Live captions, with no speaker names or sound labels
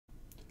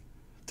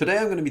Today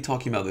I'm going to be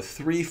talking about the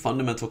three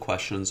fundamental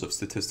questions of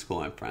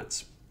statistical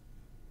inference.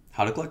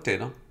 How to collect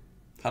data,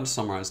 how to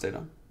summarize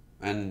data,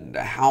 and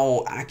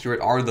how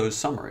accurate are those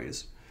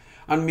summaries.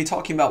 I'm going to be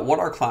talking about what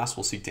our class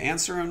will seek to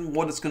answer and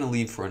what it's going to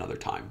leave for another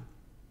time.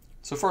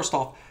 So first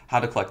off, how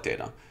to collect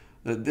data.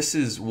 This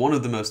is one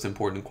of the most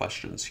important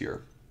questions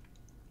here.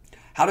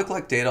 How to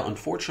collect data,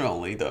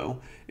 unfortunately,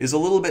 though, is a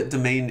little bit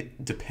domain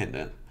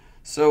dependent.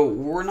 So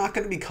we're not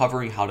going to be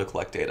covering how to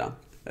collect data.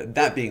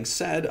 That being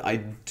said, I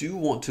do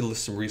want to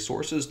list some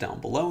resources down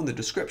below in the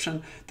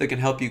description that can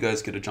help you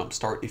guys get a jump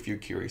start if you're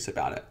curious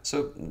about it.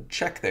 So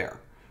check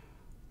there.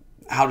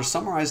 How to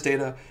summarize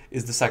data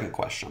is the second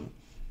question.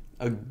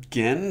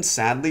 Again,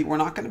 sadly, we're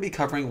not going to be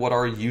covering what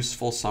are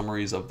useful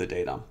summaries of the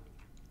data.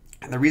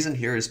 And the reason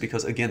here is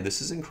because, again,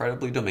 this is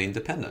incredibly domain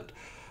dependent.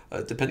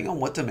 Depending on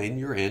what domain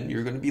you're in,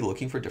 you're going to be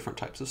looking for different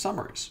types of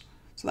summaries.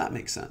 So that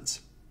makes sense.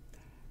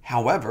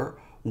 However,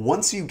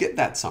 once you get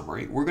that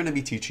summary, we're going to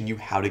be teaching you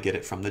how to get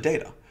it from the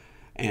data.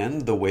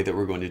 And the way that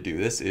we're going to do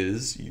this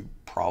is, you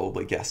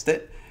probably guessed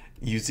it,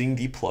 using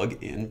the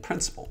plug-in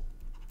principle.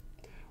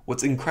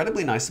 What's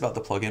incredibly nice about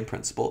the plug-in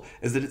principle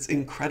is that it's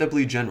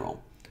incredibly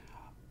general.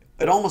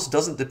 It almost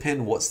doesn't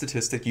depend what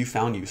statistic you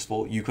found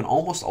useful. You can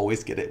almost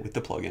always get it with the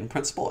plug-in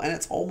principle, and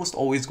it's almost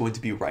always going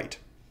to be right.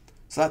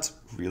 So that's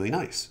really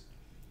nice.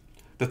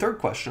 The third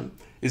question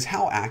is,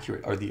 how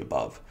accurate are the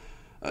above?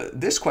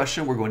 This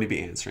question we're going to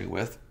be answering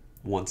with,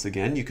 once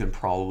again, you can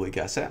probably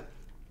guess it,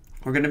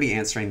 we're going to be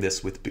answering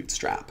this with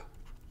Bootstrap.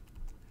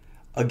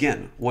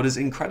 Again, what is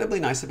incredibly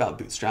nice about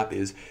Bootstrap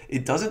is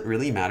it doesn't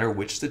really matter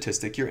which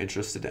statistic you're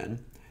interested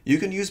in. You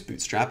can use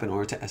Bootstrap in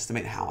order to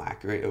estimate how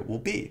accurate it will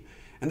be.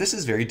 And this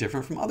is very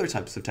different from other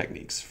types of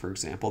techniques, for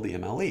example, the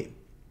MLE.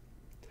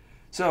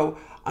 So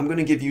I'm going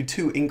to give you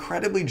two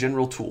incredibly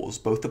general tools,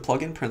 both the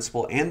plug-in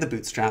principle and the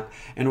Bootstrap,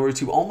 in order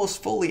to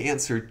almost fully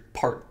answer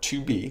part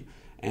 2b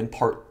and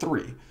part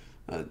 3.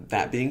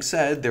 That being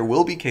said, there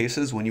will be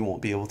cases when you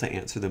won't be able to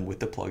answer them with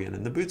the plugin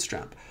and the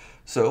Bootstrap.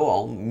 So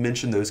I'll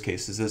mention those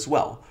cases as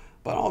well.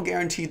 But I'll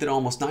guarantee that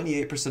almost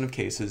 98% of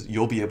cases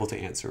you'll be able to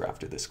answer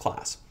after this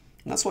class.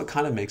 And that's what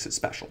kind of makes it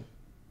special.